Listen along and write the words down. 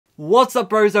What's up,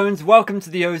 Brozones? Welcome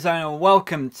to the Ozone and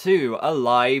welcome to a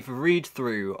live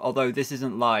read-through. Although this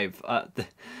isn't live.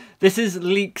 This is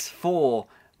leaks for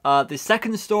the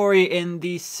second story in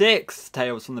the 6th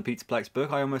Tales from the Pizzaplex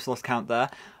book. I almost lost count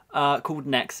there. Called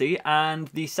Nexie, and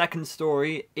the second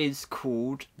story is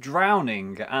called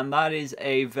Drowning, and that is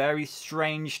a very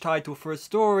strange title for a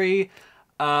story.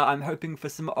 I'm hoping for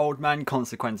some old man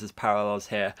consequences parallels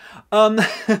here.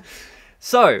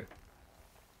 So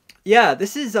yeah,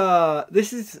 this is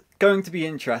going to be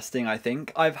interesting, I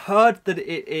think. I've heard that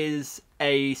it is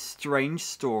a strange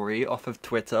story off of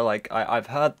Twitter. Like I've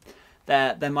heard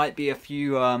there might be a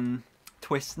few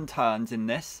twists and turns in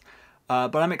this.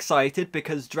 But I'm excited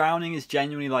because drowning is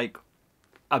genuinely like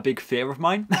a big fear of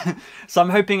mine. So I'm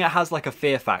hoping it has like a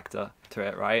fear factor to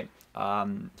it, right?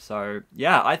 So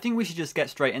yeah, I think we should just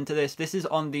get straight into this. This is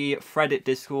on the Reddit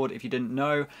Discord, if you didn't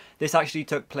know. This actually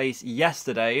took place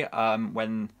yesterday,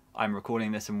 when I'm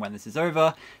recording this and when this is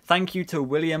over. Thank you to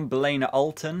William Blaine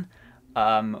Alton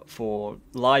for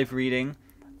live reading.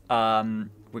 We're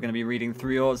going to be reading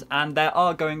through yours, and there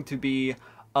are going to be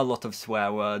a lot of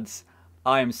swear words.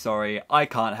 I am sorry, I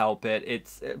can't help it.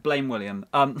 It's blame William.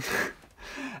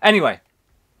 Anyway,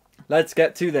 let's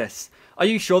get to this. Are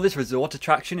you sure this resort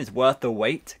attraction is worth the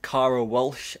wait? Cara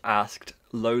Walsh asked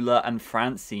Lola and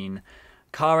Francine.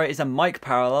 Cara is a mic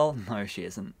parallel. No, she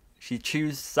isn't. She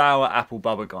chews sour apple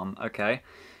bubblegum. Okay.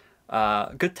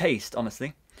 Good taste,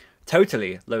 honestly.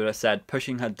 Totally, Lola said,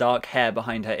 pushing her dark hair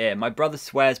behind her ear. My brother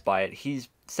swears by it. He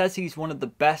says he's one of the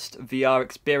best VR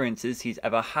experiences he's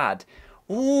ever had.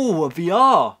 Ooh,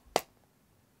 VR.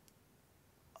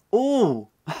 Ooh,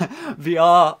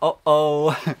 VR.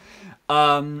 Uh-oh.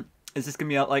 Is this going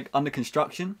to be like under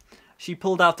construction? She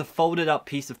pulled out a folded up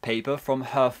piece of paper from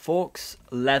her Forks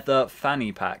leather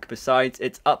fanny pack. Besides,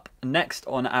 it's up next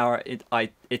on our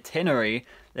itinerary.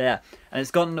 Yeah, and it's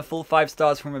gotten a full 5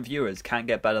 stars from reviewers. Can't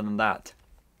get better than that.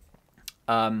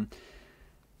 Can't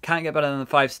get better than the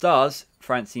 5 stars,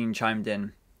 Francine chimed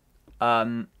in.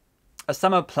 A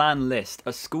summer plan list,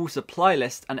 a school supply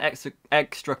list, and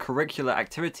extracurricular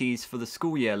activities for the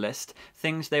school year list,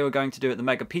 things they were going to do at the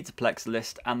Mega Pizzaplex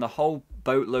list, and the whole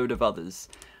boatload of others.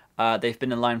 They've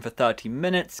been in line for 30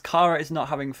 minutes. Cara is not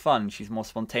having fun. She's more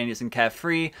spontaneous and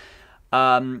carefree.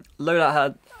 Lola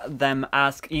had them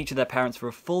ask each of their parents for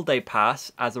a full day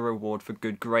pass as a reward for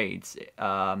good grades. It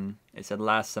said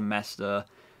last semester,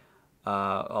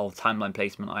 timeline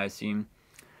placement, I assume.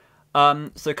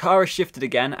 So Cara shifted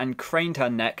again and craned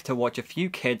her neck to watch a few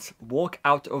kids walk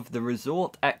out of the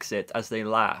resort exit as they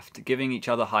laughed, giving each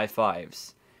other high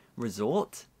fives.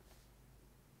 Resort?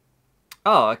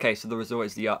 Oh, okay, so the resort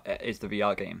is the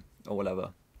VR game, or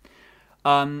whatever.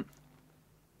 Oh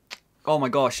my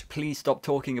gosh, please stop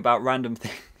talking about random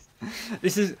things.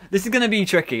 This is going to be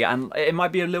tricky, and it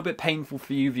might be a little bit painful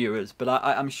for you viewers, but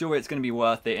I'm sure it's going to be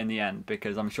worth it in the end,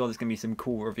 because I'm sure there's going to be some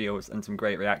cool reveals and some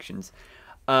great reactions.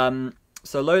 So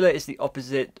Lola is the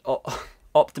opposite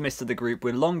optimist of the group,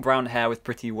 with long brown hair with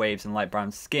pretty waves and light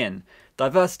brown skin.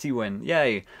 Diversity win,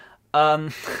 yay.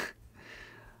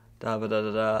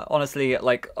 Honestly,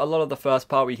 like, a lot of the first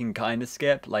part we can kind of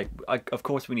skip. Like, of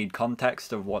course we need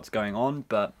context of what's going on,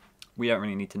 but we don't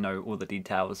really need to know all the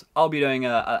details. I'll be doing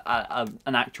an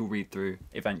actual read-through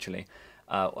eventually,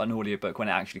 an audiobook when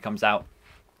it actually comes out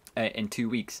in 2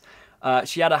 weeks.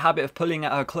 She had a habit of pulling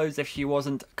at her clothes if she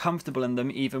wasn't comfortable in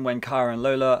them, even when Cara and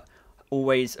Lola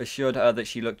always assured her that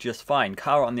she looked just fine.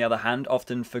 Cara, on the other hand,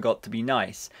 often forgot to be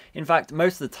nice. In fact,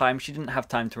 most of the time, she didn't have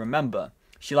time to remember.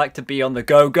 She liked to be on the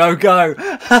go, go, go!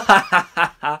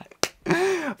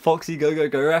 Foxy go, go,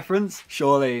 go reference?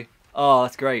 Surely. Oh,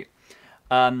 that's great.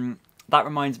 That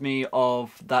reminds me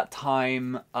of that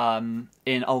time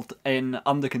in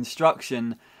Under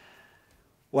Construction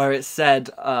where it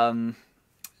said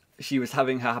she was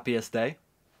having her happiest day.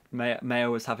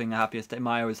 Maya was having her happiest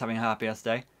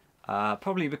day.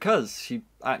 Probably because she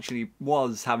actually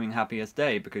was having her happiest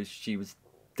day because she was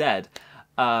dead.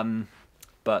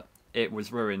 But it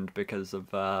was ruined because of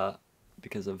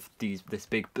this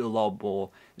big blob, or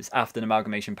this after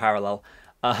amalgamation parallel.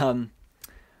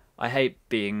 I hate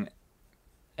being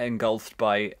engulfed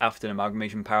by after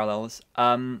amalgamation parallels.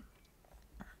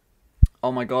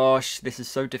 Oh my gosh, this is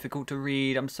so difficult to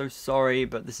read. I'm so sorry,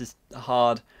 but this is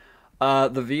hard.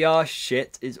 The VR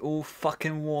shit is all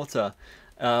fucking water.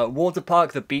 Water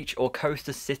park, the beach, or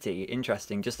coaster city.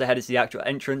 Interesting. Just ahead is the actual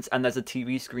entrance, and there's a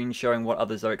TV screen showing what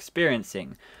others are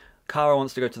experiencing. Cara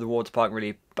wants to go to the water park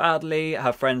really badly.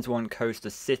 Her friends want coaster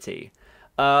city.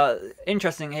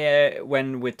 Interesting here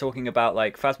when we're talking about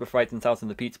like Phasma Fright and Tales from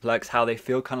the Pizzaplex, how they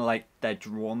feel kind of like they're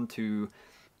drawn to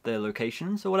the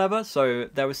locations or whatever. So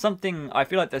there was something, I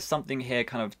feel like there's something here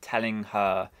kind of telling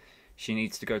her she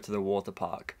needs to go to the water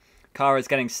park. Kara is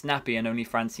getting snappy and only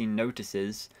Francine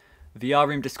notices. VR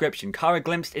room description. Kara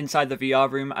glimpsed inside the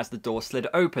VR room as the door slid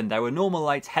open. There were normal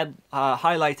lights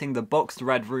highlighting the boxed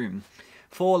red room.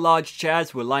 4 large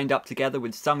chairs were lined up together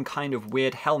with some kind of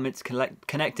weird helmets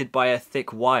connected by a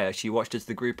thick wire. She watched as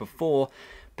the group of 4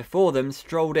 before them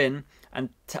strolled in and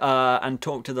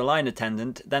talked to the line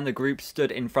attendant. Then the group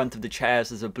stood in front of the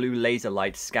chairs as a blue laser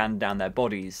light scanned down their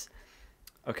bodies.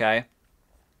 Okay.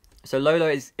 So Lola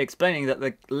is explaining that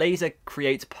the laser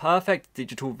creates perfect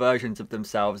digital versions of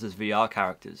themselves as VR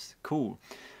characters. Cool.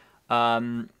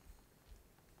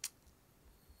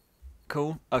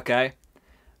 Cool. Okay.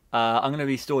 I'm going to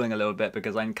be stalling a little bit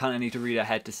because I kind of need to read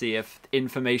ahead to see if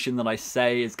information that I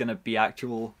say is going to be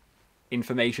actual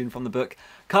information from the book.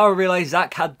 Kara realized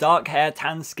Zach had dark hair,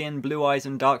 tan skin, blue eyes,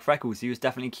 and dark freckles. He was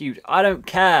definitely cute. I don't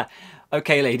care.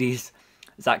 Okay, ladies,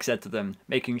 Zach said to them,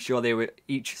 making sure they were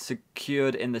each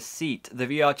secured in the seat. The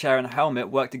VR chair and helmet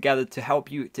work together to help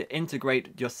you to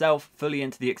integrate yourself fully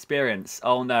into the experience.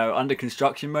 Oh no, under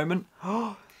construction moment.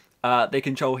 They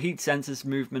control heat sensors,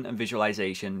 movement, and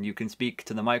visualization. You can speak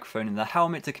to the microphone in the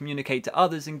helmet to communicate to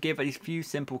others and give a few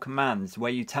simple commands.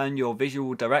 Where you turn your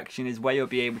visual direction is where you'll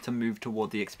be able to move toward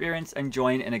the experience and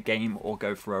join in a game or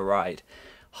go for a ride.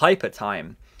 Hyper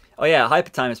time. Oh yeah,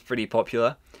 hyper time is pretty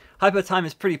popular. Hyper time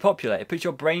is pretty popular. It puts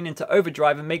your brain into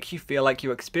overdrive and makes you feel like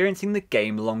you're experiencing the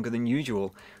game longer than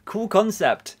usual. Cool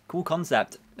concept. Cool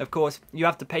concept. Of course, you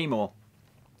have to pay more.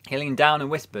 He leaned down and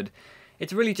whispered,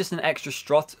 "It's really just an extra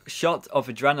shot of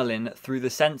adrenaline through the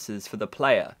senses for the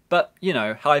player. But, you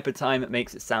know, hyper time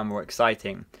makes it sound more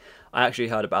exciting." I actually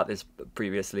heard about this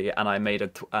previously, and I made a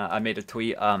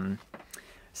tweet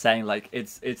saying like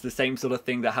it's the same sort of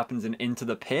thing that happens in Into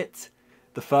the Pit,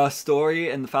 the first story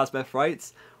in the Fazbear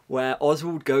Frights, where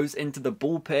Oswald goes into the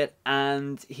ball pit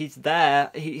and he's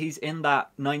there. He's in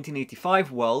that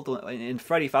 1985 world in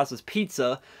Freddy Fazbear's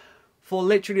Pizza for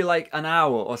literally like an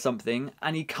hour or something,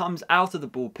 and he comes out of the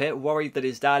ball pit worried that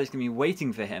his dad is going to be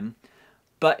waiting for him,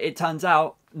 but it turns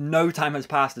out no time has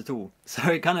passed at all. So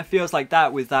it kind of feels like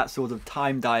that with that sort of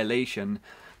time dilation,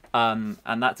 and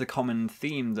that's a common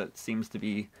theme that seems to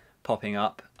be popping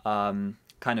up, kind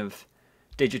of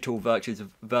digital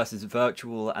versus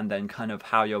virtual, and then kind of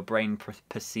how your brain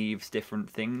perceives different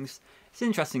things. It's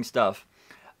interesting stuff.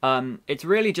 It's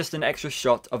really just an extra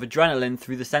shot of adrenaline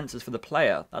through the sensors for the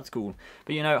player. That's cool.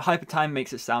 But you know, hyper time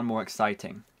makes it sound more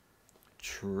exciting.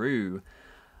 True.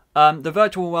 The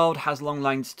virtual world has long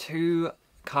lines too.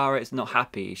 Kara is not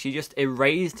happy. She just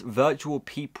erased virtual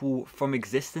people from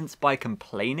existence by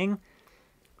complaining?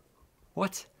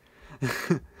 What?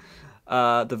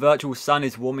 The virtual sun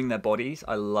is warming their bodies.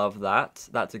 I love that.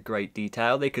 That's a great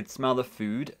detail. They could smell the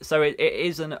food. So it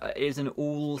is an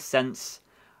all sense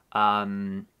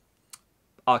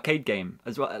arcade game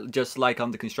as well, just like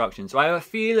under construction. So I have a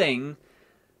feeling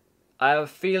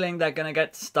they're gonna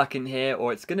get stuck in here,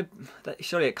 or it's gonna,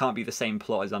 surely it can't be the same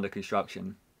plot as under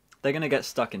construction. They're gonna get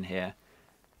stuck in here,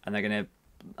 and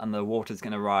the water's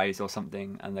gonna rise or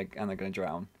something, and they're gonna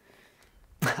drown.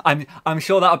 I'm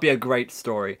sure that would be a great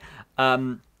story.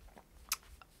 You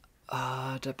are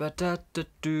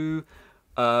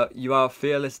a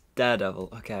fearless daredevil.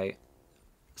 Okay.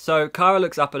 So Kara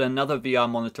looks up at another VR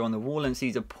monitor on the wall and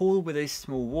sees a pool with a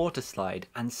small water slide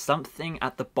and something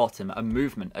at the bottom, a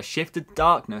movement, a shifted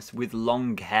darkness with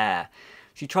long hair.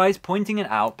 She tries pointing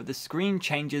it out, but the screen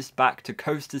changes back to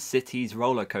Coaster City's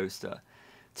roller coaster.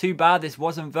 Too bad this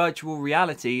wasn't virtual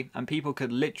reality and people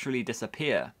could literally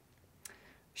disappear.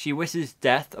 She wishes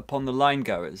death upon the line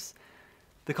goers.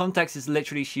 The context is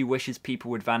literally she wishes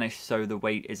people would vanish so the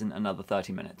wait isn't another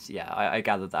 30 minutes. Yeah, I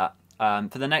gathered that.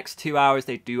 For the next 2 hours,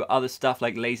 they do other stuff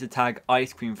like laser tag,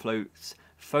 ice cream floats,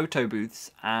 photo booths,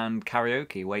 and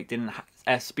karaoke. Wait, didn't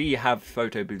SB have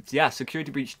photo booths? Yeah,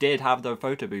 Security Breach did have the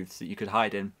photo booths that you could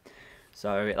hide in.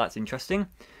 So that's interesting.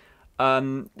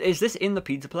 Is this in the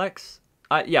Pizzaplex?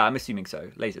 Yeah, I'm assuming so.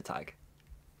 Laser tag.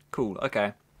 Cool,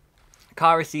 okay.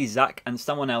 Kara sees Zach and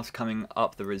someone else coming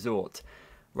up the resort.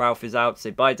 Ralph is out to say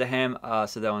bye to him,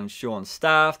 so they're on Sean's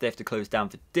staff. They have to close down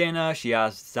for dinner. She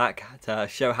asks Zach to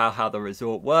show how the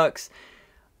resort works.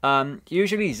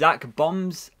 Usually Zach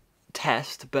bombs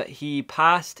test, but he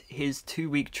passed his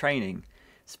 2-week training.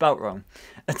 Spelt wrong.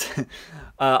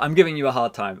 I'm giving you a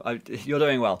hard time. You're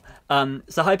doing well.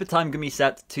 So hyper time can be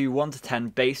set to 1 to 10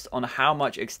 based on how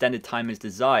much extended time is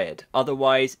desired.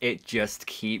 Otherwise, it just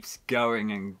keeps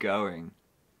going and going.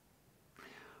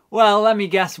 Well, let me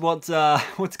guess what's going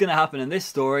to happen in this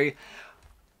story.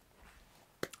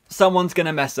 Someone's going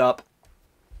to mess up.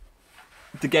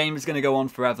 the game is going to go on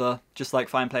forever, just like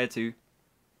Fine Player 2.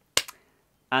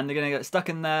 And they're going to get stuck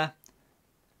in there,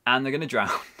 and they're going to drown.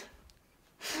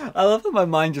 I love that my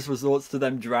mind just resorts to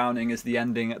them drowning as the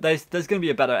ending. There's going to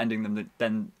be a better ending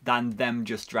than them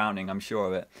just drowning, I'm sure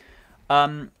of it.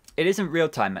 It isn't real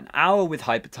time. An hour with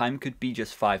hypertime could be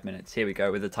just 5 minutes. Here we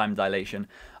go with the time dilation.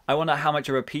 I wonder how much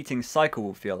a repeating cycle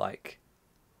will feel like.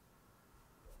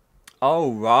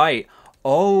 Oh, right.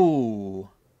 Oh,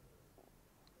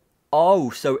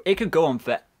 so it could go on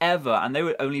forever, and they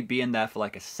would only be in there for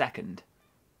like a second.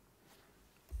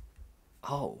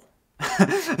 Oh.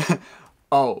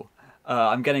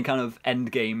 I'm getting kind of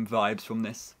Endgame vibes from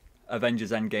this.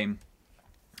 Avengers Endgame.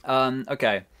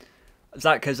 Okay.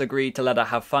 Zach has agreed to let her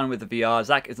have fun with the VR.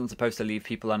 Zach isn't supposed to leave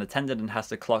people unattended and has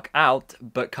to clock out,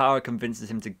 but Kara convinces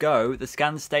him to go. The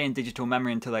scans stay in digital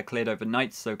memory until they're cleared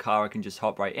overnight, so Kara can just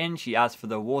hop right in. She asks for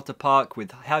the water park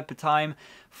with hypertime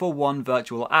for 1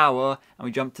 virtual hour, and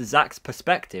we jump to Zach's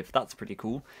perspective. That's pretty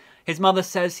cool. His mother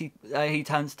says he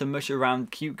tends to mush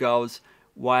around cute girls,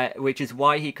 which is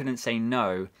why he couldn't say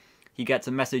no. He gets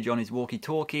a message on his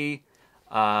walkie-talkie,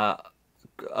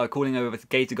 calling over to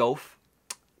Gator Golf.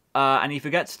 And he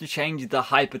forgets to change the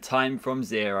hyper time from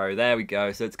 0. There we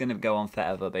go. So it's going to go on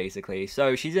forever, basically.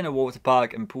 So she's in a water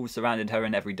park and pools surrounded her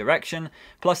in every direction.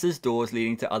 Plus there's doors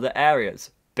leading to other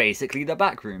areas. Basically the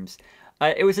back rooms.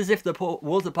 It was as if the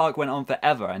water park went on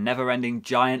forever. A never-ending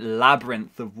giant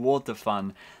labyrinth of water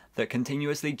fun that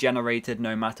continuously generated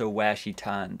no matter where she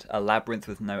turned. A labyrinth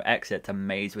with no exit. A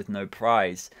maze with no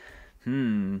prize.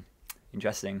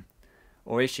 Interesting.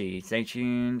 Or is she? Stay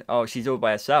tuned. Oh, she's all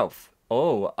by herself.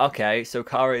 Oh, okay, so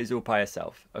Kara is all by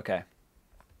herself. Okay.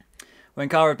 When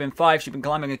Kara had been 5, she'd been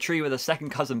climbing a tree with her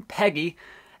second cousin Peggy,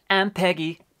 and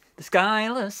Peggy, the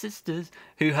Schuyler sisters,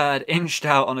 who had inched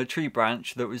out on a tree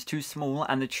branch that was too small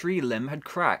and the tree limb had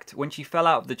cracked. When she fell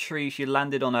out of the tree, she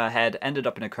landed on her head, ended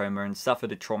up in a coma, and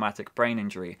suffered a traumatic brain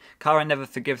injury. Kara never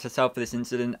forgives herself for this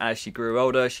incident. As she grew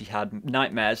older, she had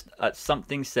nightmares that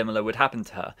something similar would happen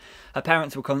to her. Her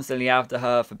parents were constantly after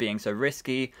her for being so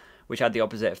risky, which had the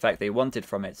opposite effect they wanted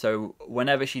from it. So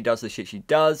whenever she does the shit she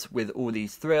does with all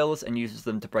these thrills and uses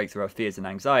them to break through her fears and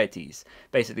anxieties.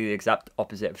 Basically the exact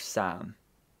opposite of Sam.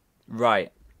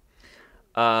 Right.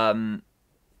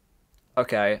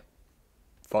 Okay.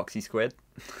 Foxy Squid.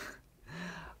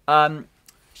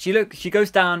 She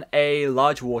goes down a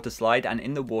large water slide, and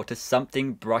in the water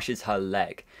something brushes her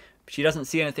leg. She doesn't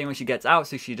see anything when she gets out,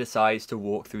 so she decides to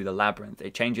walk through the labyrinth.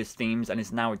 It changes themes and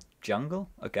is now a jungle?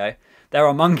 Okay. There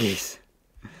are monkeys.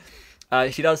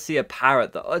 She does see a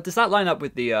parrot. Does that line up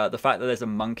with the fact that there's a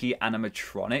monkey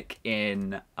animatronic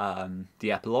in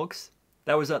the epilogues?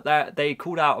 They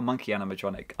called out a monkey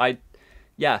animatronic.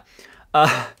 Yeah.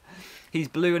 He's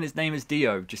blue and his name is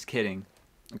Dio. Just kidding.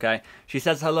 Okay. She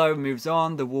says hello, moves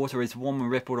on. The water is warm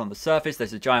and rippled on the surface.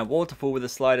 There's a giant waterfall with a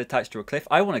slide attached to a cliff.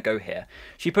 I want to go here.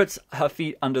 She puts her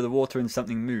feet under the water and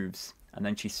something moves. And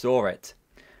then she saw it.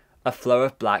 A flow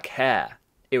of black hair.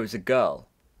 It was a girl.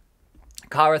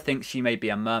 Kara thinks she may be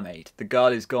a mermaid. The girl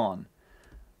is gone.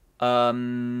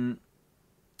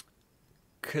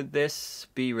 Could this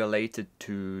be related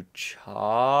to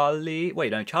Charlie?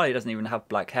 Wait, no, Charlie doesn't even have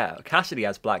black hair. Cassidy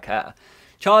has black hair.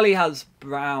 Charlie has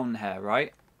brown hair,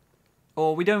 right?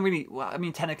 Or we don't really... Well, I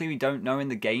mean, technically we don't know in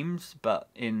the games, but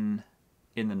in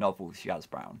the novels she has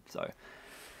brown, so...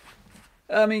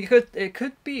 I mean, it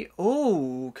could be...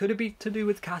 Oh, could it be to do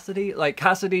with Cassidy? Like,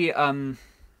 Cassidy,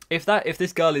 if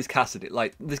this girl is Cassidy...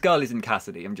 Like, this girl isn't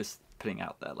Cassidy, I'm just putting it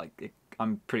out there. Like,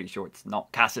 I'm pretty sure it's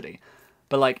not Cassidy.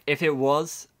 But, like, if it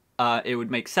was, it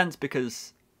would make sense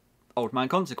because Old Man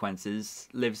Consequences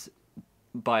lives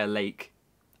by a lake.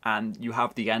 And you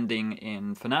have the ending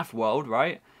in FNAF World,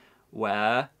 right?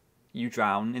 Where you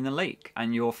drown in the lake.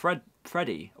 And you're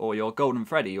Freddy, or you're Golden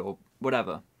Freddy, or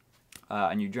whatever.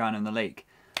 And you drown in the lake.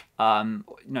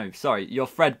 No, sorry, you're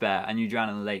Fredbear, and you drown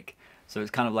in the lake. So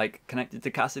it's kind of like connected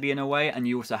to Cassidy in a way. And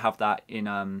you also have that in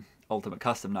Ultimate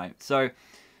Custom Night. So,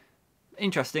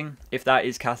 interesting. If that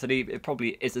is Cassidy, it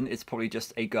probably isn't. It's probably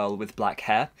just a girl with black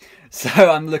hair. So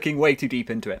I'm looking way too deep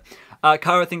into it.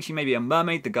 Kara thinks she may be a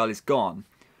mermaid. The girl is gone.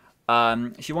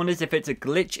 She wonders if it's a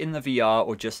glitch in the VR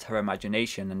or just her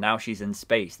imagination, and now she's in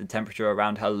space. The temperature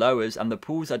around her lowers, and the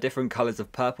pools are different colours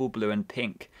of purple, blue, and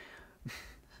pink.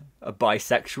 A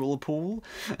bisexual pool?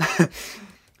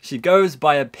 She goes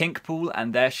by a pink pool,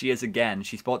 and there she is again.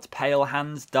 She spots pale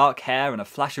hands, dark hair, and a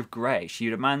flash of grey. She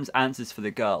demands answers for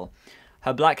the girl.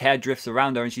 Her black hair drifts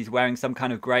around her, and she's wearing some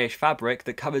kind of greyish fabric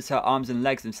that covers her arms and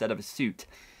legs instead of a suit.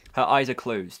 Her eyes are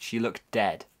closed. She looked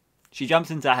dead. She jumps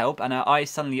in to help, and her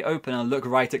eyes suddenly open and look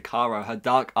right at Kara, her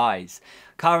dark eyes.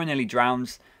 Kara nearly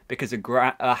drowns, because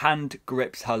a hand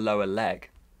grips her lower leg.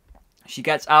 She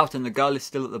gets out and the girl is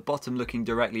still at the bottom looking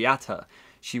directly at her.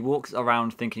 She walks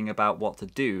around thinking about what to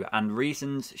do and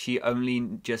reasons she only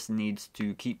just needs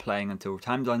to keep playing until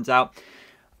time runs out.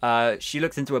 She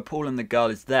looks into a pool and the girl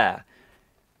is there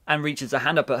and reaches a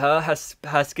hand up at her.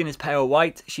 Her skin is pale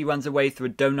white. She runs away through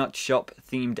a donut shop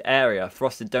themed area.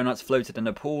 Frosted donuts floated in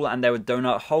a pool and there were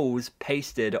donut holes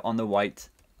pasted on the white,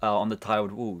 on the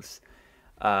tiled walls.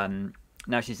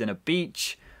 Now she's in a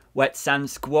beach. Wet sand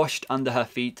squashed under her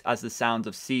feet as the sounds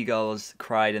of seagulls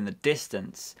cried in the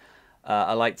distance.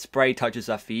 A light spray touches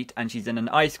her feet and she's in an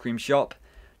ice cream shop.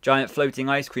 Giant floating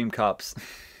ice cream cups.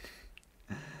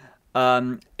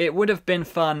 It would have been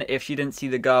fun if she didn't see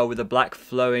the girl with the black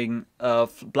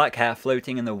hair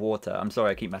floating in the water. I'm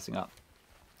sorry, I keep messing up.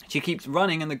 She keeps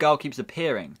running and the girl keeps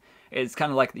appearing. It's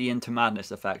kind of like the Into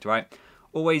Madness effect, right?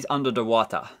 Always under the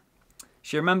water.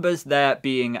 She remembers there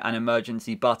being an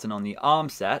emergency button on the arm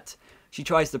set. She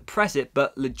tries to press it,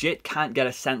 but legit can't get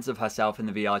a sense of herself in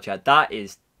the VR chair. That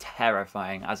is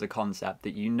terrifying as a concept,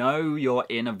 that you know you're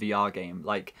in a VR game.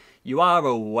 Like, you are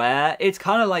aware. It's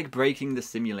kind of like breaking the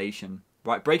simulation,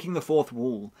 right? Breaking the fourth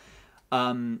wall.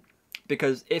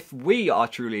 Because if we are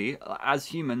truly, as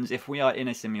humans, if we are in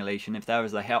a simulation, if there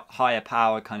is a higher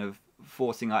power kind of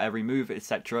forcing our every move,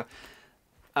 etc.,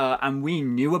 and we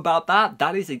knew about that,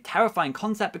 that is a terrifying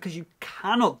concept because you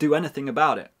cannot do anything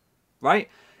about it, right?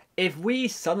 If we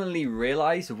suddenly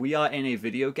realize we are in a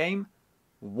video game,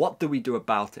 what do we do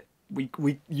about it?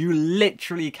 You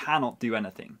literally cannot do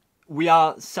anything. We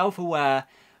are self-aware,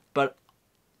 but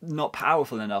not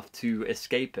powerful enough to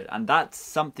escape it. And that's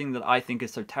something that I think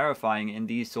is so terrifying in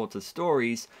these sorts of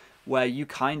stories, where you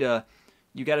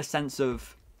get a sense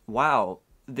of, wow,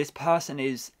 this person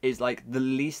is like the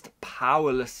least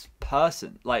powerless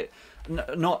person. Like,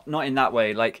 not in that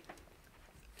way. Like,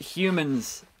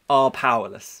 humans are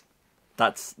powerless.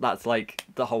 That's like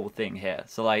the whole thing here.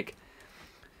 So like,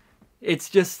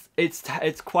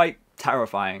 it's quite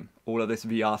terrifying, all of this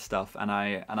VR stuff, and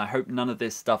I hope none of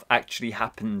this stuff actually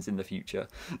happens in the future.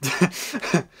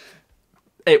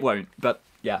 It won't, but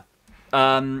yeah.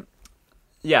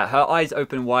 Yeah, her eyes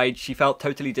open wide. She felt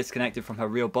totally disconnected from her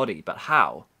real body. But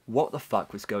how? What the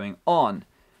fuck was going on?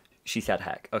 She said,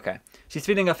 heck. Okay. She's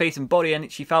feeling her face and body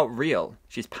and she felt real.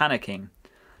 She's panicking.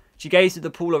 She gazed at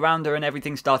the pool around her and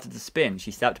everything started to spin.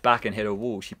 She stepped back and hit a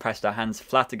wall. She pressed her hands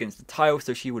flat against the tile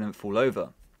so she wouldn't fall over.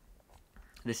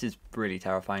 This is really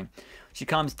terrifying. She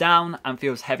calms down and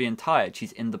feels heavy and tired.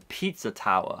 She's in the pizza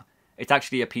tower. It's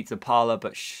actually a pizza parlor,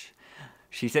 but shh.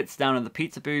 She sits down in the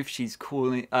pizza booth. She's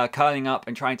curling up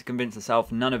and trying to convince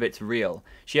herself none of it's real.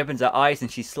 She opens her eyes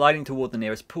and she's sliding toward the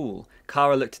nearest pool.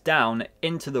 Kara looked down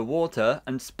into the water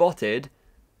and spotted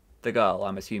the girl,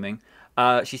 I'm assuming.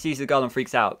 She sees the girl and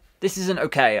freaks out. This isn't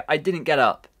okay. I didn't get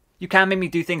up. You can't make me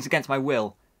do things against my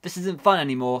will. This isn't fun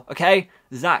anymore, okay?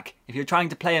 Zach, if you're trying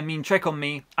to play a mean trick on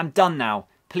me, I'm done now.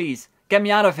 Please, get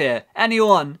me out of here.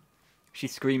 Anyone!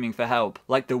 She's screaming for help,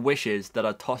 like the wishes that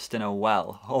are tossed in a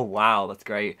well. Oh wow, that's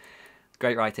great.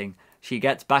 Great writing. She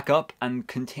gets back up and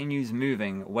continues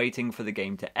moving, waiting for the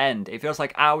game to end. It feels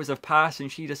like hours have passed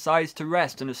and she decides to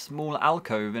rest in a small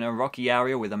alcove in a rocky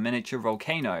area with a miniature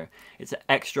volcano. It's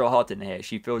extra hot in here.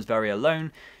 She feels very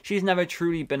alone. She's never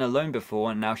truly been alone before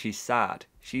and now she's sad.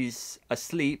 She's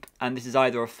asleep and this is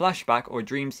either a flashback or a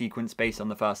dream sequence based on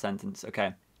the first sentence.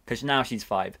 Okay. Because now she's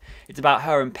 5. It's about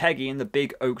her and Peggy in the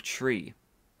big oak tree.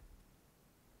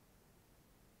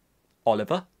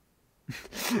 Oliver?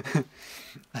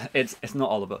 It's not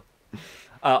Oliver.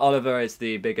 Oliver is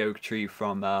the big oak tree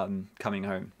from Coming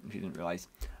Home, if you didn't realise.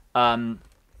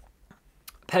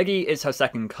 Peggy is her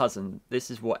second cousin.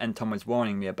 This is what Anton was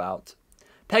warning me about.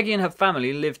 Peggy and her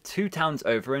family live 2 towns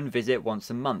over and visit once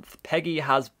a month. Peggy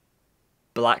has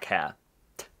black hair.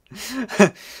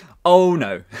 Oh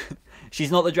no. She's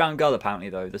not the drowned girl, apparently,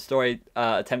 though. The story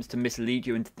attempts to mislead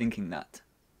you into thinking that.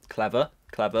 Clever,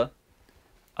 clever.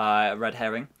 Red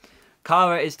herring.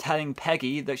 Kara is telling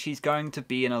Peggy that she's going to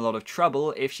be in a lot of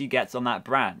trouble if she gets on that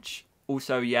branch.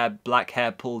 Also, yeah, black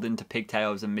hair pulled into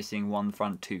pigtails and missing one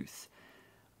front tooth.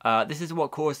 This is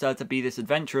what caused her to be this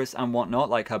adventurous and whatnot,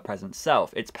 like her present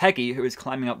self. It's Peggy who is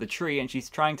climbing up the tree and she's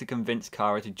trying to convince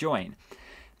Kara to join.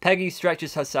 Peggy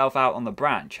stretches herself out on the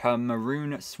branch. Her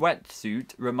maroon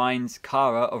sweatsuit reminds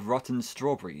Kara of rotten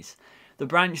strawberries. The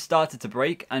branch started to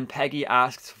break and Peggy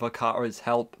asks for Kara's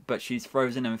help, but she's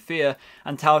frozen in fear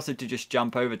and tells her to just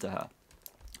jump over to her.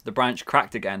 The branch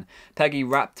cracked again. Peggy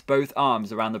wrapped both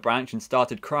arms around the branch and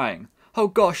started crying. Oh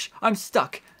gosh, I'm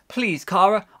stuck. Please,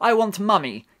 Kara, I want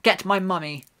mummy. Get my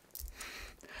mummy.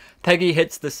 Peggy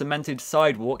hits the cemented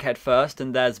sidewalk head first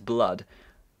and there's blood.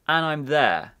 And I'm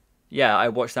there. Yeah, I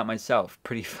watched that myself.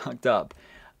 Pretty fucked up.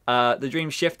 The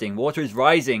dream's shifting. Water is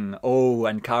rising. Oh,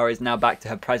 and Kara is now back to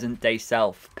her present-day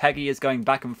self. Peggy is going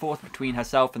back and forth between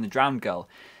herself and the drowned girl.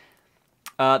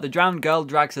 The drowned girl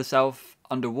drags herself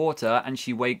underwater and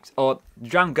she wakes... Or, the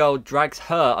drowned girl drags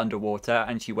her underwater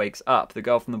and she wakes up. The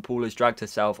girl from the pool has dragged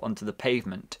herself onto the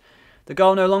pavement. The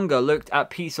girl no longer looked at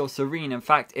peace or serene. In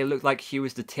fact, it looked like she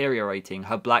was deteriorating.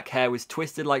 Her black hair was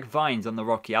twisted like vines on the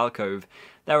rocky alcove.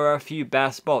 There were a few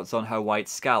bare spots on her white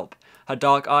scalp. Her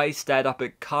dark eyes stared up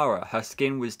at Kara. Her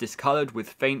skin was discolored with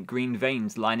faint green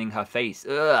veins lining her face.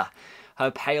 Ugh!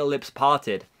 Her pale lips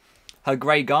parted. Her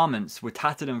grey garments were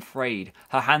tattered and frayed.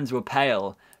 Her hands were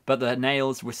pale, but the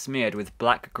nails were smeared with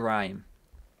black grime.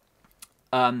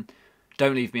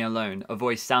 Don't leave me alone. A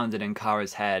voice sounded in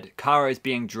Kara's head. Kara is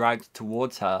being dragged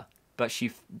towards her, but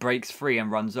she breaks free and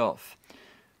runs off.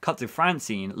 Cut to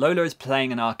Francine. Lola is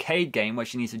playing an arcade game where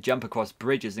she needs to jump across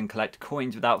bridges and collect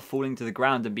coins without falling to the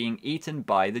ground and being eaten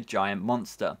by the giant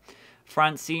monster.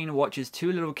 Francine watches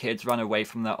two little kids run away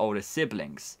from their older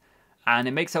siblings, and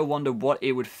it makes her wonder what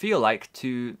it would feel like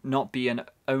to not be an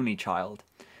only child.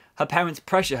 Her parents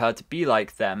pressure her to be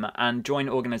like them and join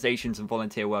organizations and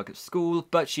volunteer work at school,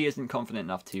 but she isn't confident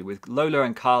enough to. With Lola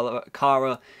and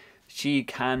Kara, she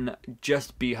can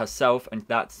just be herself,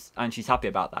 and she's happy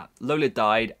about that. Lola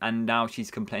died, and now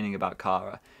she's complaining about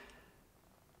Kara.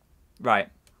 Right.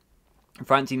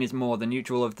 Francine is more the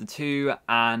neutral of the two,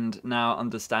 and now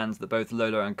understands that both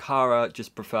Lola and Kara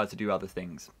just prefer to do other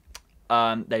things.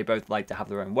 They both like to have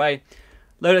their own way.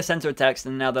 Lola sends her a text,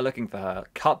 and now they're looking for her.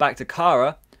 Cut back to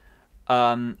Kara.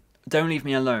 Don't leave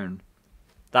me alone.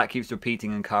 That keeps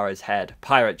repeating in Kara's head.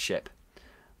 Pirate ship.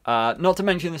 Not to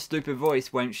mention the stupid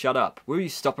voice won't shut up. Will you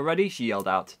stop already? She yelled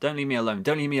out. Don't leave me alone.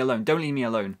 Don't leave me alone. Don't leave me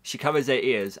alone. She covers her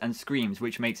ears and screams,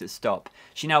 which makes it stop.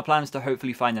 She now plans to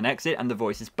hopefully find an exit, and the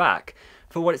voice is back.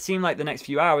 For what it seemed like the next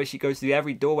few hours, she goes through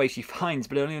every doorway she finds,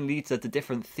 but it only leads her to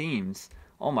different themes.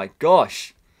 Oh my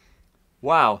gosh.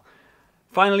 Wow.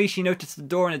 Finally, she noticed a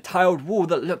door in a tiled wall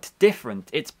that looked different.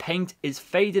 Its paint is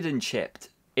faded and chipped.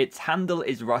 Its handle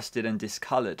is rusted and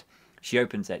discoloured. She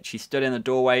opens it. She stood in the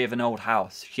doorway of an old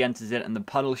house. She enters it, and the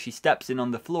puddle she steps in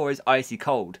on the floor is icy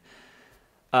cold.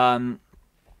 The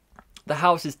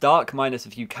house is dark, minus a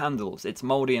few candles. It's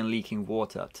mouldy and leaking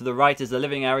water. To the right is a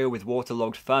living area with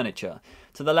waterlogged furniture.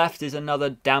 To the left is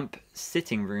another damp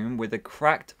sitting room with a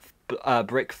cracked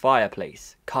brick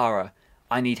fireplace. Kara,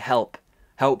 I need help.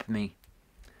 Help me.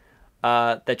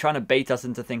 They're trying to bait us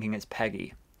into thinking it's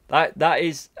Peggy. That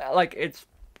is, like, it's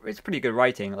pretty good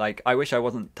writing. Like, I wish I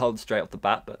wasn't told straight off the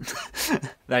bat, but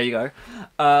there you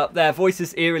go. Their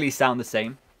voices eerily sound the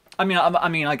same. I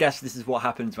mean, I guess this is what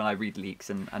happens when I read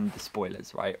leaks and the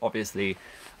spoilers, right? Obviously,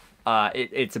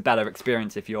 it's a better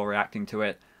experience if you're reacting to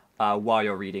it while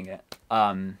you're reading it.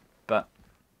 But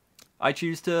I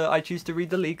choose to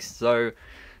read the leaks, so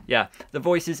yeah. The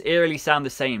voices eerily sound the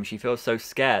same. She feels so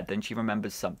scared, then she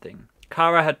remembers something.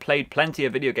 Kara had played plenty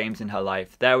of video games in her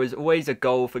life. There was always a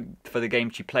goal for the game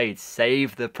she played.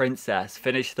 Save the princess,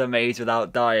 finish the maze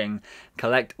without dying,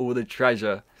 collect all the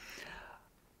treasure.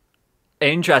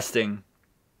 Interesting.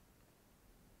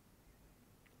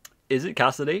 Is it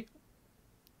Cassidy?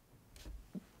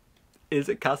 Is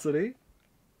it Cassidy?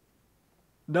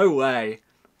 No way.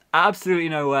 Absolutely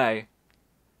no way.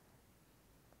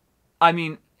 I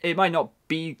mean, it might not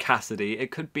be Cassidy.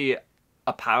 It could be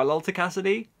a parallel to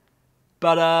Cassidy.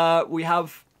 But we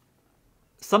have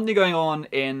something going on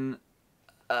in,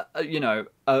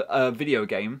 a video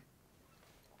game,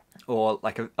 or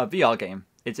like a VR game.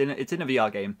 It's in a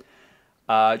VR game,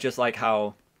 just like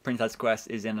how Princess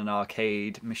Quest is in an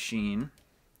arcade machine.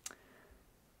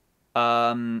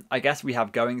 I guess we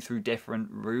have going through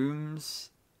different rooms,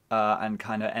 and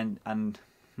kind of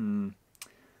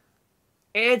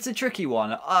It's a tricky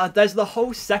one. There's the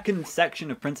whole second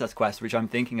section of Princess Quest, which I'm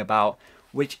thinking about,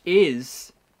 which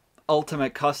is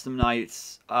Ultimate Custom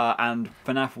Nights and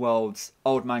FNAF World's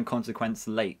Old Man Consequence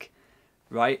Lake,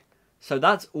 right? So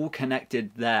that's all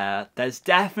connected there. There's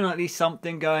definitely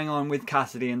something going on with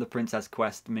Cassidy and the Princess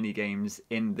Quest minigames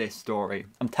in this story.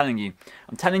 I'm telling you,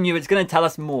 it's going to tell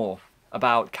us more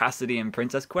about Cassidy and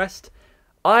Princess Quest.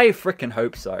 I freaking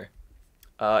hope so.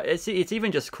 It's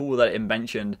even just cool that it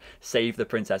mentioned Save the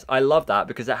Princess. I love that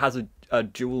because it has a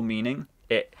dual meaning.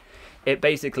 It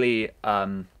basically,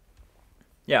 Mario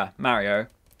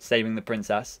saving the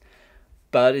princess,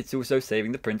 but it's also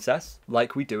saving the princess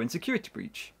like we do in Security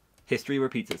Breach. History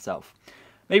repeats itself.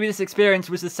 Maybe this experience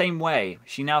was the same way.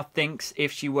 She now thinks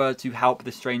if she were to help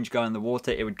the strange girl in the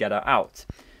water, it would get her out.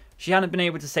 She hadn't been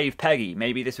able to save Peggy.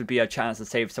 Maybe this would be a chance to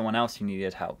save someone else who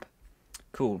needed help.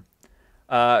 Cool.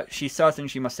 She's certain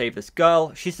she must save this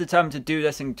girl. She's determined to do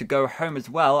this and to go home as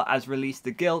well as release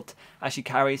the guilt as she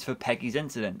carries for Peggy's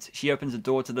incident. She opens the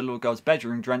door to the little girl's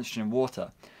bedroom drenched in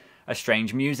water. A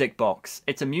strange music box.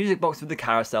 It's a music box with a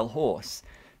carousel horse.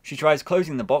 She tries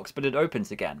closing the box, but it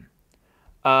opens again.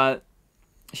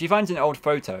 She finds an old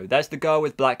photo. There's the girl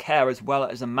with black hair as well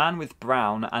as a man with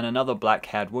brown and another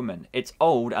black-haired woman. It's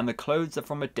old and the clothes are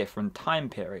from a different time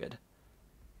period.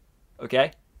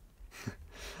 Okay?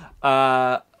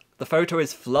 The photo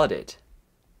is flooded.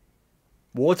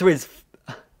 Water is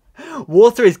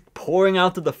pouring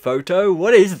out of the photo.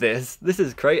 What is this? This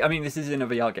is crazy. I mean, this is in a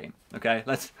VR game. Okay,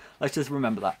 let's just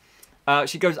remember that.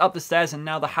 She goes up the stairs, and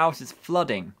now the house is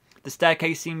flooding. The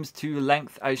staircase seems to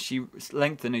lengthen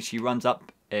as she runs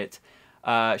up it.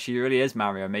 She really is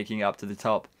Mario, making it up to the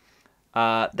top.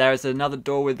 There is another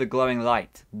door with the glowing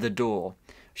light. The door.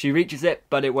 She reaches it,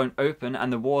 but it won't open,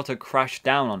 and the water crashed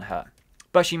down on her.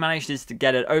 But she manages to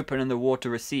get it open, and the water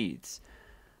recedes.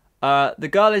 The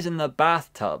girl is in the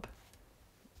bathtub.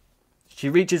 She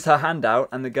reaches her hand out,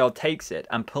 and the girl takes it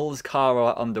and pulls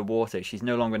Kara underwater. She's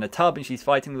no longer in a tub, and she's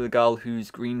fighting with a girl whose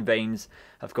green veins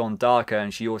have gone darker,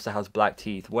 and she also has black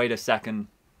teeth. Wait a second.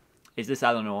 Is this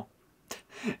Eleanor?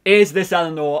 Is this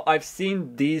Eleanor? I've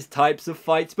seen these types of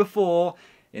fights before.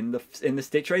 In the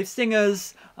Stitch Wraith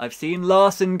Singers. I've seen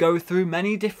Larson go through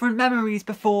many different memories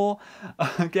before.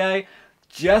 Okay?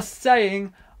 Just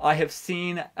saying, I have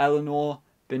seen Eleanor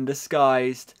been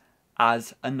disguised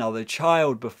as another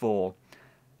child before.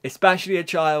 Especially a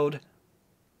child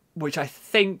which I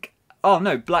think... Oh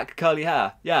no, black curly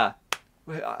hair. Yeah.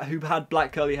 Who had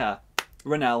black curly hair?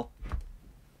 Renelle.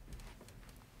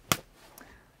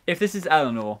 If this is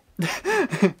Eleanor...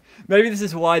 Maybe this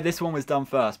is why this one was done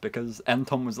first, because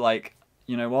Anton was like,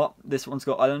 you know what? This one's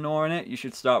got Eleanor in it. You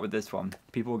should start with this one.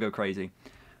 People will go crazy.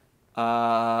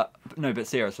 No, but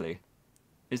seriously.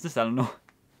 Is this Eleanor?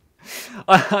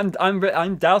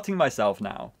 I'm doubting myself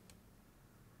now.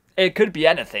 It could be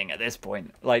anything at this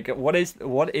point. Like, what is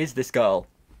this girl?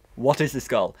 What is this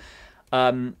girl?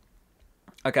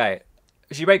 Okay.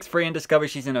 She breaks free and discovers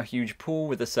she's in a huge pool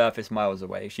with the surface miles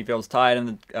away. She feels tired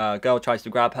and the girl tries to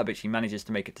grab her, but she manages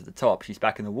to make it to the top. She's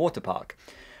back in the water park.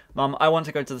 Mum, I want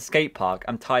to go to the skate park.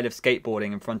 I'm tired of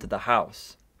skateboarding in front of the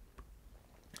house.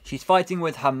 She's fighting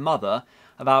with her mother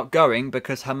about going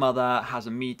because her mother has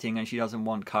a meeting and she doesn't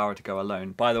want Kara to go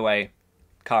alone. By the way,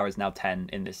 Kara's now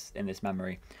 10 in this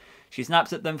memory. She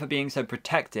snaps at them for being so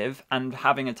protective and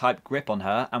having a tight grip on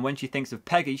her, and when she thinks of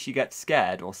Peggy, she gets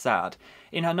scared or sad.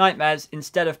 In her nightmares,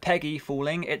 instead of Peggy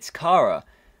falling, it's Kara.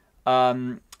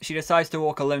 She decides to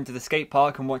walk alone to the skate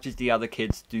park and watches the other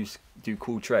kids do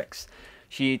cool tricks.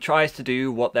 She tries to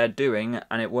do what they're doing,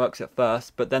 and it works at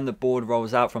first, but then the board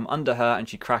rolls out from under her and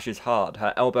she crashes hard.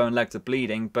 Her elbow and legs are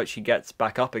bleeding, but she gets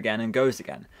back up again and goes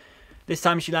again. This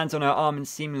time she lands on her arm and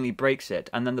seemingly breaks it,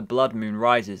 and then the blood moon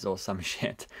rises or some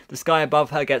shit. The sky above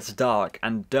her gets dark,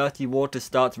 and dirty water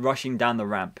starts rushing down the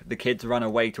ramp. The kids run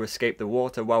away to escape the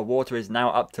water, while water is now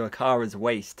up to Kara's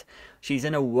waist. She's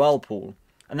in a whirlpool.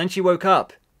 And then she woke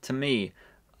up. To me.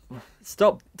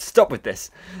 Stop with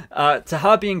this. To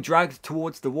her being dragged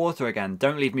towards the water again.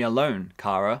 Don't leave me alone,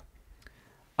 Kara.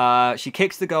 She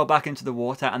kicks the girl back into the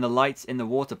water, and the lights in the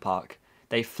water park,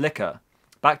 they flicker.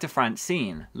 Back to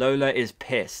Francine. Lola is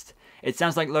pissed. It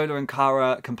sounds like Lola and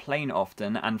Kara complain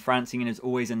often, and Francine is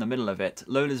always in the middle of it.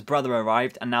 Lola's brother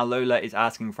arrived, and now Lola is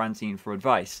asking Francine for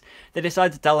advice. They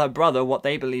decide to tell her brother what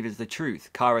they believe is the truth.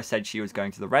 Kara said she was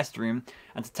going to the restroom,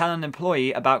 and to tell an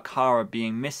employee about Kara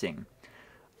being missing.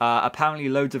 Apparently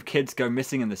loads of kids go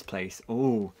missing in this place.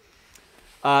 Ooh.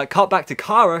 Cut back to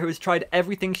Kara, who has tried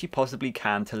everything she possibly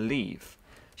can to leave.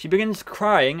 She begins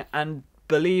crying and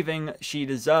believing she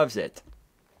deserves it.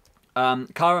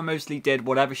 Kara mostly did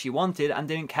whatever she wanted and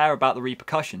didn't care about the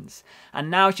repercussions.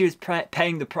 And now she was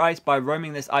paying the price by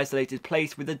roaming this isolated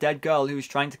place with a dead girl who was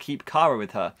trying to keep Kara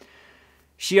with her.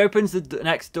 She opens the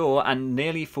next door and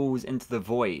nearly falls into the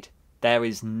void. There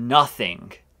is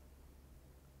nothing.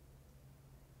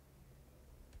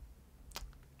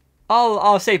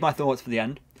 I'll save my thoughts for the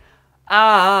end.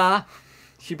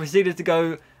 She proceeded to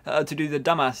go to do the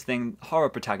dumbass thing horror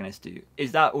protagonists do.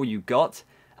 Is that all you got?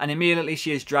 And immediately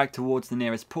she is dragged towards the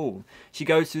nearest pool. She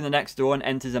goes through the next door and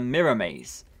enters a mirror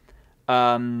maze.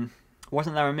 Wasn't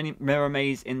there a mirror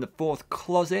maze in the fourth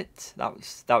closet? That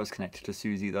was connected to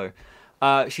Susie though.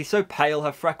 She's so pale,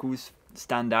 her freckles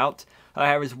stand out. Her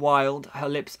hair is wild, her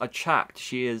lips are chapped.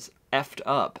 She is effed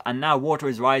up. And now water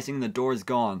is rising, the door is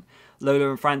gone.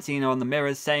 Lola and Francine are on the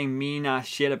mirrors saying mean ass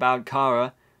shit about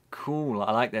Kara. Cool,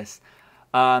 I like this.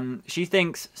 She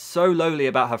thinks so lowly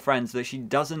about her friends that she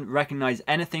doesn't recognize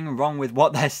anything wrong with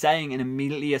what they're saying and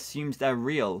immediately assumes they're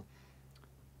real.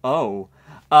 Oh.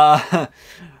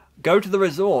 Go to the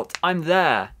resort. I'm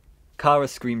there. Kara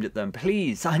screamed at them.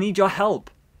 Please, I need your help.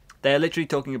 They are literally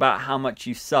talking about how much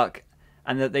you suck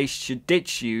and that they should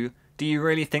ditch you. Do you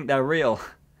really think they're real?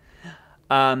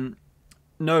 No,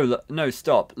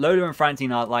 stop. Lola and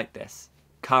Francine aren't like this,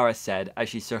 Kara said as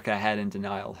she shook her head in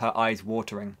denial, her eyes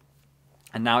watering.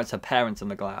 And now it's her parents on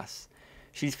the glass.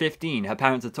 She's 15. Her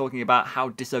parents are talking about how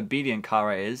disobedient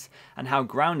Kara is and how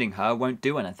grounding her won't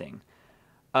do anything.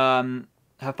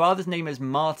 Her father's name is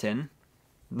Martin.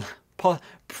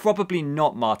 Probably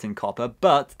not Martin Copper,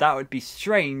 but that would be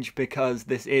strange because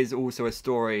this is also a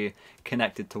story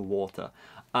connected to water.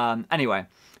 Anyway,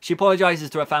 she apologizes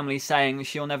to her family, saying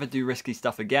she'll never do risky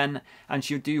stuff again, and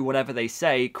she'll do whatever they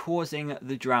say, causing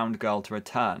the drowned girl to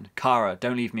return. Kara,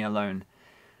 don't leave me alone.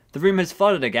 The room has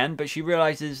flooded again, but she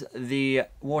realizes the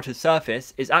water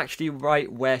surface is actually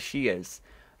right where she is.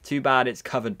 Too bad it's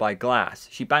covered by glass.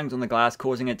 She bangs on the glass,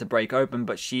 causing it to break open,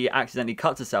 but she accidentally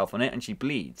cuts herself on it and she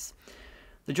bleeds.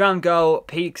 The drowned girl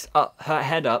peeks her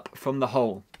head up from the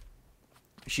hole.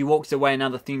 She walks away, and now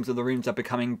the themes of the rooms are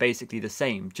becoming basically the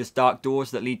same. Just dark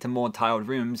doors that lead to more tiled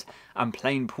rooms and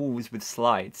plain pools with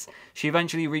slides. She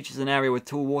eventually reaches an area with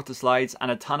tall water slides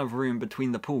and a ton of room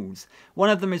between the pools.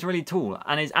 One of them is really tall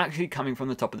and is actually coming from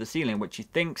the top of the ceiling, which she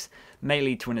thinks may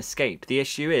lead to an escape. The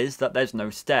issue is that there's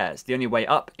no stairs. The only way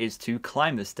up is to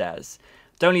climb the stairs.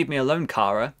 Don't leave me alone,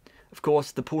 Kara. Of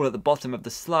course, the pool at the bottom of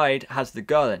the slide has the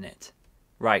girl in it.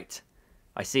 Right.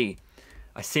 I see.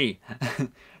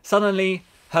 Suddenly,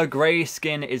 her grey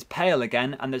skin is pale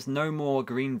again, and there's no more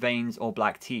green veins or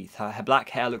black teeth. Her black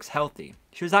hair looks healthy.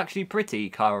 She was actually pretty,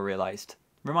 Kara realised.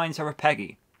 Reminds her of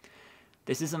Peggy.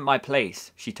 This isn't my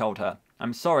place, she told her.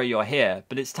 I'm sorry you're here,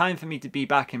 but it's time for me to be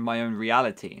back in my own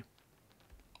reality.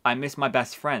 I miss my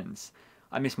best friends.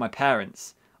 I miss my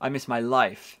parents. I miss my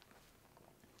life.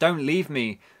 Don't leave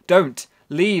me. Don't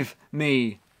leave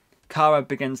me. Kara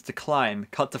begins to climb.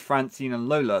 Cut to Francine and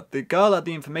Lola. The girl at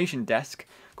the information desk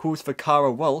calls for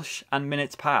Kara Walsh, and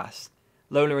minutes pass.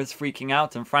 Lola is freaking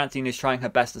out and Francine is trying her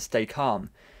best to stay calm.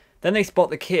 Then they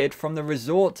spot the kid from the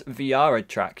resort VR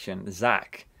attraction,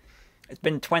 Zach. It's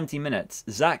been 20 minutes.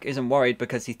 Zach isn't worried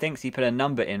because he thinks he put a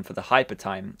number in for the hyper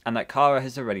time and that Kara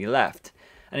has already left.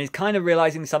 And he's kind of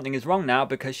realizing something is wrong now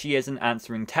because she isn't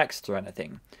answering texts or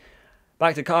anything.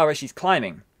 Back to Kara, she's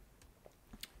climbing.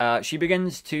 She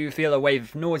begins to feel a wave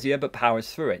of nausea but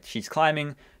powers through it. She's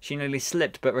climbing. She nearly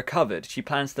slipped but recovered. She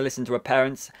plans to listen to her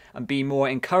parents and be more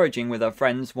encouraging with her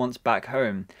friends once back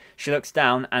home. She looks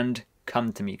down and,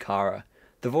 come to me, Kara.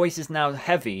 The voice is now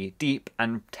heavy, deep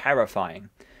and terrifying.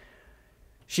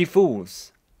 She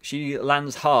falls. She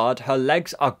lands hard. Her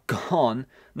legs are gone.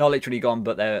 Not literally gone,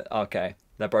 but they're okay.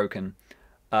 They're broken.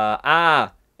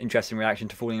 Interesting reaction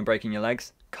to falling and breaking your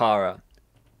legs. Kara.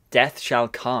 Death shall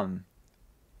come.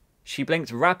 She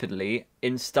blinks rapidly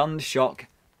in stunned shock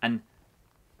and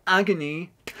agony.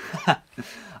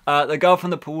 The girl from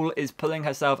the pool is pulling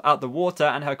herself out the water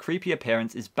and her creepy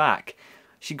appearance is back.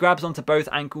 She grabs onto both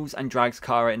ankles and drags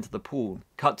Kara into the pool.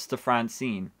 Cuts to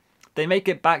Francine. They make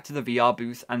it back to the VR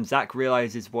booth and Zach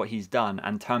realizes what he's done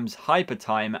and turns hyper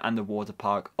time and the water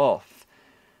park off.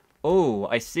 Oh,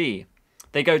 I see.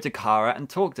 They go to Kara and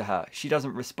talk to her. She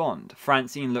doesn't respond.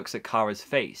 Francine looks at Kara's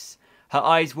face. Her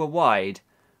eyes were wide,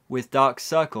 with dark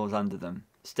circles under them.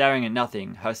 Staring at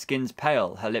nothing, her skin's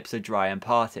pale, her lips are dry and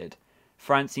parted.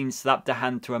 Francine slapped a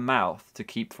hand to her mouth to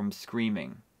keep from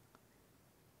screaming.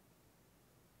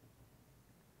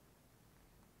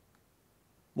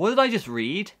 What did I just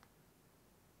read?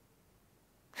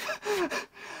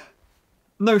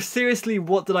 No, seriously,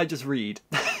 what did I just read?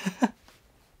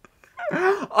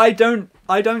 I don't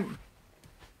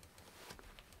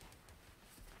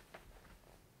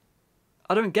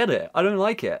get it. I don't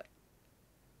like it.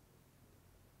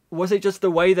 Was it just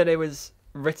the way that it was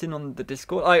written on the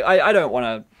Discord? I don't want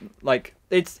to, like,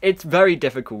 it's very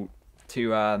difficult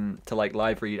to like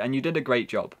live read, and you did a great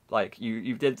job. Like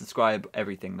you did describe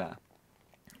everything there,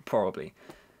 probably.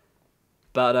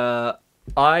 But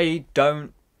I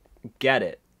don't get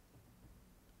it.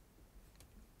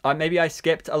 Maybe I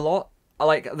skipped a lot.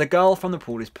 Like, the girl from the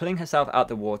pool is pulling herself out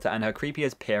the water and her creepy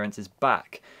appearance is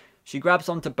back. She grabs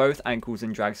onto both ankles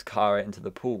and drags Kara into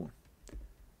the pool.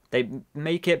 They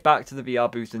make it back to the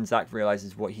VR booth and Zach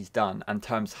realizes what he's done and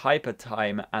turns hyper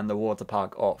time and the water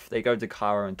park off. They go to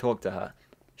Kara and talk to her.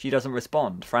 She doesn't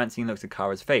respond. Francine looks at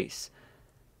Kara's face.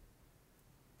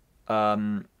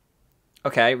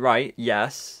 Okay, right,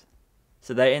 yes.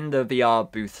 So they're in the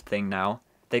VR booth thing now.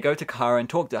 They go to Kara and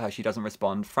talk to her. She doesn't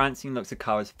respond. Francine looks at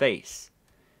Kara's face.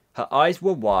 Her eyes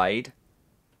were wide,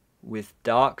 with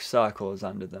dark circles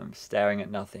under them, staring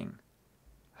at nothing.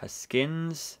 Her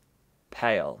skin's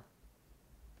pale.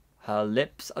 Her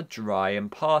lips are dry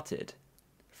and parted.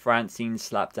 Francine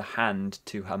slapped a hand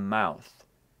to her mouth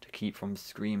to keep from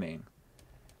screaming.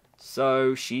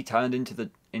 So she turned into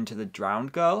the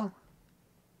drowned girl?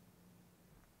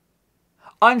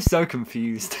 I'm so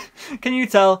confused. Can you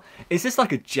tell? Is this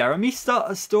like a Jeremy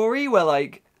story where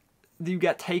like you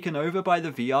get taken over by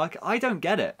the VR? I don't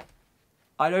get it.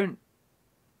 I don't.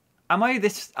 Am I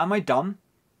dumb?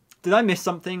 Did I miss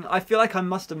something? I feel like I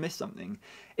must have missed something.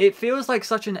 It feels like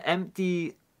such an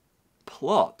empty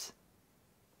plot.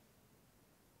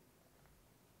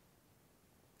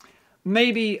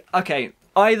 Maybe, okay,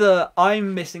 either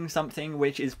I'm missing something,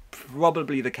 which is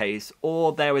probably the case,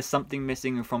 or there was something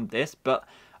missing from this, but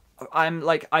I'm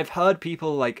like, I've heard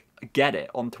people like get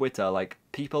it on Twitter. Like,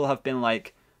 people have been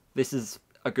like, this is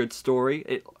a good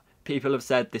story. People have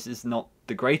said this is not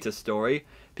the greatest story.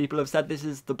 People have said this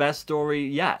is the best story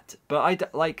yet. But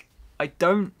I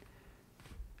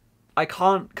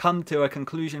can't come to a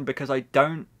conclusion because I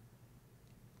don't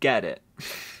get it.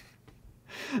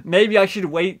 Maybe I should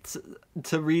wait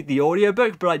to read the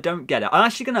audiobook, but I don't get it. I'm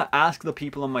actually going to ask the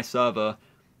people on my server,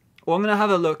 or I'm going to have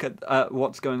a look at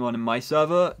what's going on in my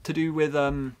server to do with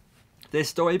this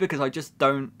story, because I just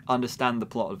don't understand the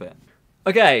plot of it.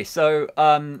 Okay, so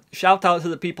shout out to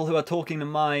the people who are talking in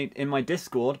my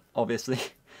Discord, obviously,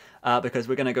 because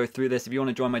we're going to go through this. If you want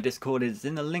to join my Discord, it's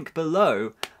in the link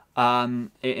below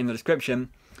in the description.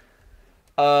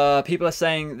 People are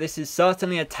saying this is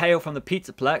certainly a tale from the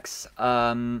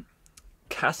Pizzaplex.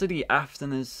 Cassidy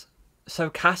Afton is... So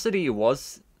Cassidy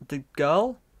was the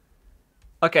girl?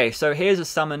 Okay, so here's a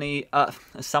summary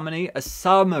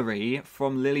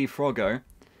from Lily Froggo,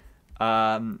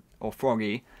 or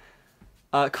Froggy.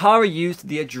 Kara used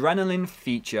the adrenaline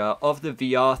feature of the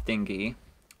VR thingy,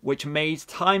 which made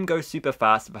time go super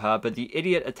fast for her, but the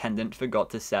idiot attendant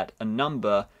forgot to set a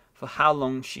number for how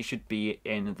long she should be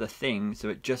in the thing, so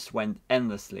it just went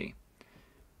endlessly.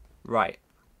 Right.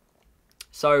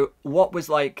 So what was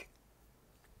like...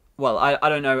 Well, I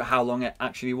don't know how long it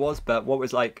actually was, but what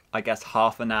was like, I guess,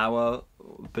 half an hour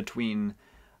between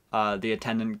the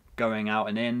attendant going out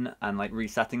and in and like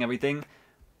resetting everything.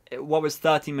 What was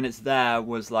 30 minutes there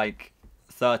was like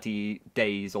 30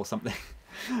 days or something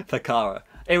for Kara.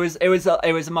 It was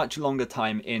a much longer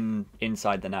time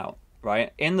inside than out,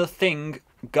 right? In the thing,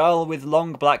 girl with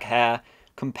long black hair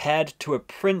compared to a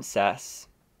princess.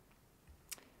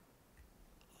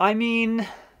 I mean,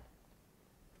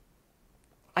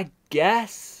 I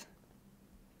guess.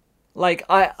 Like,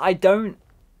 I don't...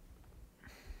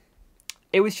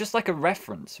 It was just like a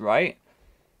reference, right?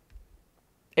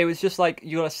 It was just like,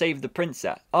 you gotta save the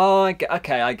princess. Oh,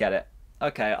 okay, I get it.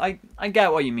 Okay, I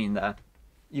get what you mean there.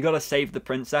 You gotta save the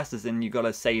princess, as in you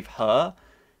gotta save her.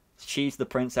 She's the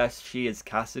princess, she is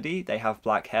Cassidy. They have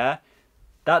black hair.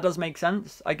 That does make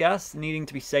sense, I guess. Needing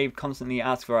to be saved, constantly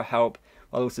ask for her help,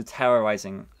 while also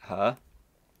terrorizing her.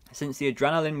 Since the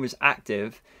adrenaline was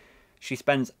active, she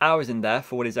spends hours in there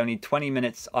for what is only 20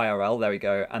 minutes IRL, there we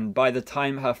go, and by the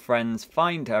time her friends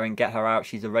find her and get her out,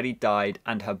 she's already died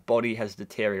and her body has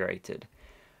deteriorated.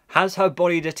 Has her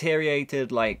body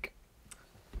deteriorated, like,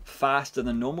 faster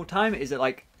than normal time? Is it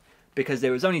like, because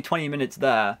there was only 20 minutes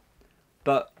there,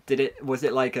 but was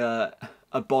it like a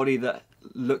body that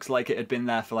looks like it had been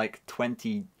there for like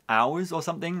 20 hours or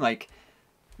something? Like,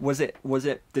 was it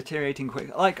deteriorating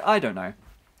quick? Like, I don't know.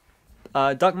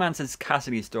 Duckman says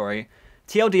Cassidy's story.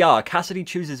 TLDR, Cassidy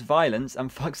chooses violence and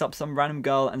fucks up some random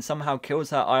girl and somehow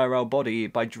kills her IRL body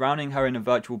by drowning her in a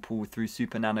virtual pool through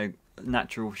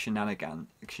supernatural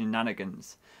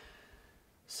shenanigans.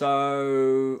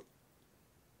 So,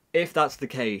 if that's the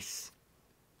case,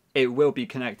 it will be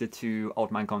connected to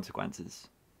Old Man Consequences.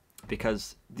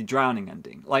 Because the drowning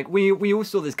ending. Like, we all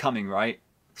saw this coming, right?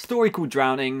 Story called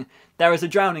Drowning. There is a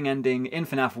drowning ending in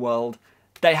FNAF World.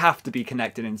 They have to be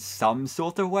connected in some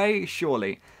sort of way,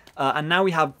 surely. And now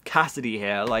we have Cassidy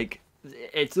here. Like,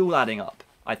 it's all adding up,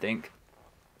 I think.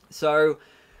 So,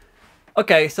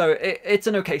 okay, so it's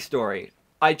an okay story.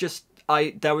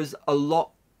 There was a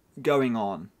lot going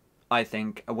on, I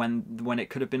think, when it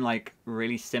could have been, like,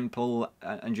 really simple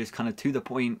and just kind of to the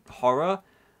point horror.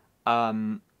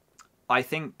 I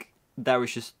think there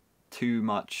was just too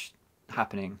much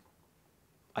happening.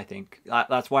 I think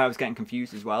that's why I was getting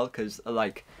confused as well, because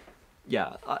like,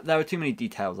 yeah, there were too many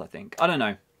details. I think, I don't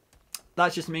know.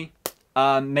 That's just me.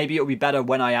 Maybe it'll be better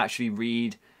when I actually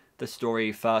read the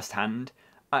story firsthand.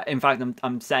 In fact,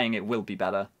 I'm saying it will be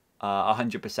better.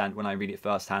 100% when I read it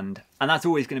firsthand, and that's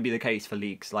always going to be the case for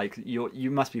leaks. Like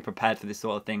you must be prepared for this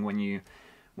sort of thing when you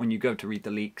go to read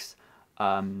the leaks.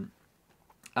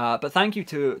 But thank you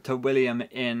to William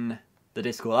in the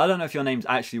Discord. I don't know if your name's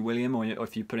actually William or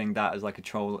if you're putting that as like a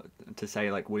troll to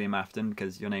say like William Afton,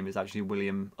 because your name is actually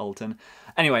William Alton.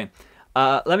 Anyway,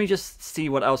 let me just see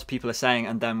what else people are saying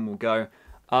and then we'll go.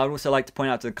 I'd also like to point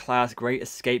out to the class, Great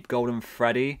Escape Golden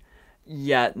Freddy.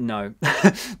 Yeah, no.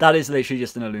 That is literally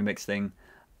just an Illumix thing.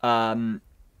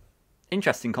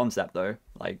 Interesting concept though,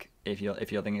 like if you're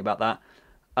thinking about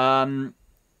that.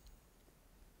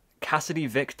 Cassidy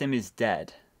victim is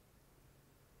dead.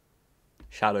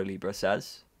 Shadow Libra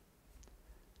says.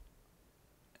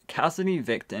 Cassidy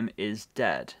victim is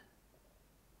dead.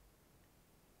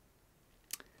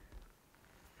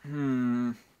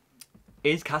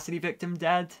 Is Cassidy victim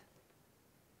dead?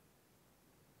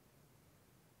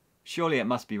 Surely it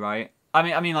must be, right?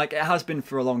 I mean, like, it has been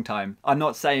for a long time. I'm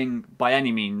not saying by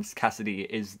any means Cassidy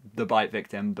is the bite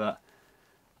victim, but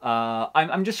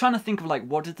I'm just trying to think of, like,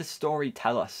 what did the story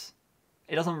tell us?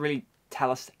 It doesn't really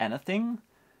tell us anything,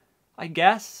 I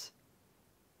guess.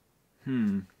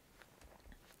 It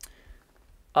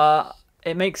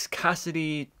makes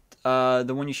Cassidy,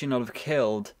 the one you should not have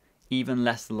killed, even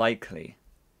less likely.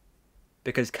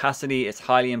 Because Cassidy is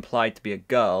highly implied to be a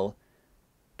girl,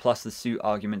 plus the suit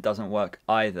argument doesn't work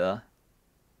either.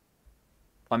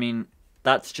 I mean,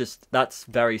 that's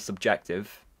very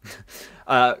subjective.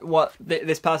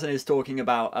 This person is talking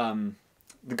about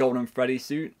the Golden Freddy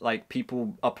suit. Like,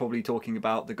 people are probably talking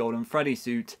about the Golden Freddy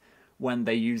suit when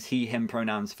they use he, him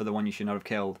pronouns for the one you should not have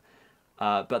killed.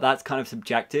 But that's kind of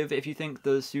subjective if you think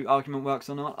the suit argument works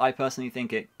or not. I personally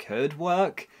think it could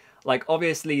work. Like,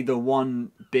 obviously, the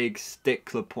one big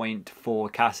stickler point for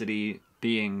Cassidy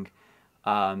being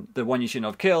the one you shouldn't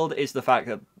have killed is the fact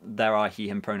that there are he,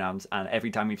 him pronouns. And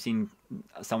every time we've seen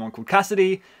someone called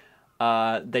Cassidy,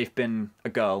 they've been a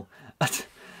girl.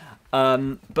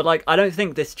 But, like, I don't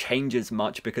think this changes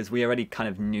much because we already kind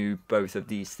of knew both of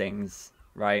these things,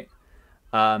 right?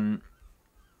 Oh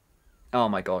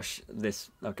my gosh,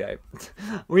 okay.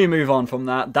 We move on from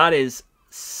that. That is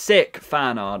sick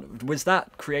fan art. Was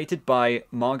that created by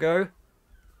Margot?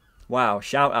 Wow,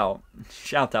 shout out.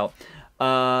 Shout out.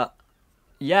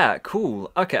 Yeah, cool.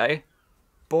 Okay.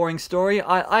 Boring story.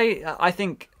 I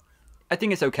think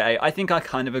it's okay. I think I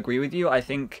kind of agree with you. I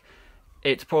think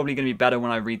it's probably going to be better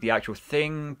when I read the actual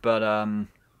thing, but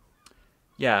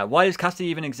yeah, why does Cassidy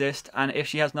even exist? And if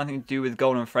she has nothing to do with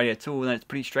Golden Freddy at all, then it's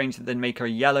pretty strange that they'd make her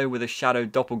yellow with a shadow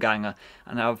doppelganger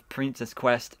and have Princess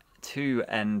Quest 2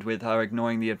 end with her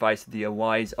ignoring the advice of the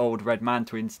wise old red man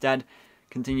to instead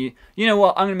continue. You know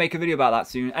what? I'm going to make a video about that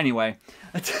soon. Anyway,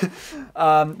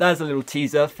 there's a little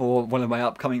teaser for one of my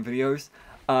upcoming videos.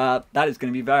 That is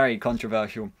going to be very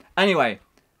controversial. Anyway,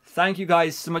 thank you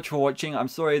guys so much for watching. I'm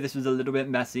sorry this was a little bit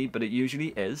messy, but it usually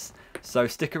is. So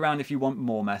stick around if you want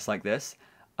more mess like this.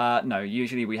 No,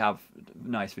 usually we have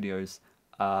nice videos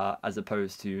as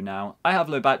opposed to now. I have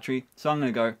low battery, so I'm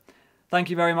going to go. Thank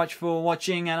you very much for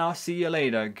watching, and I'll see you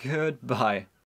later. Goodbye.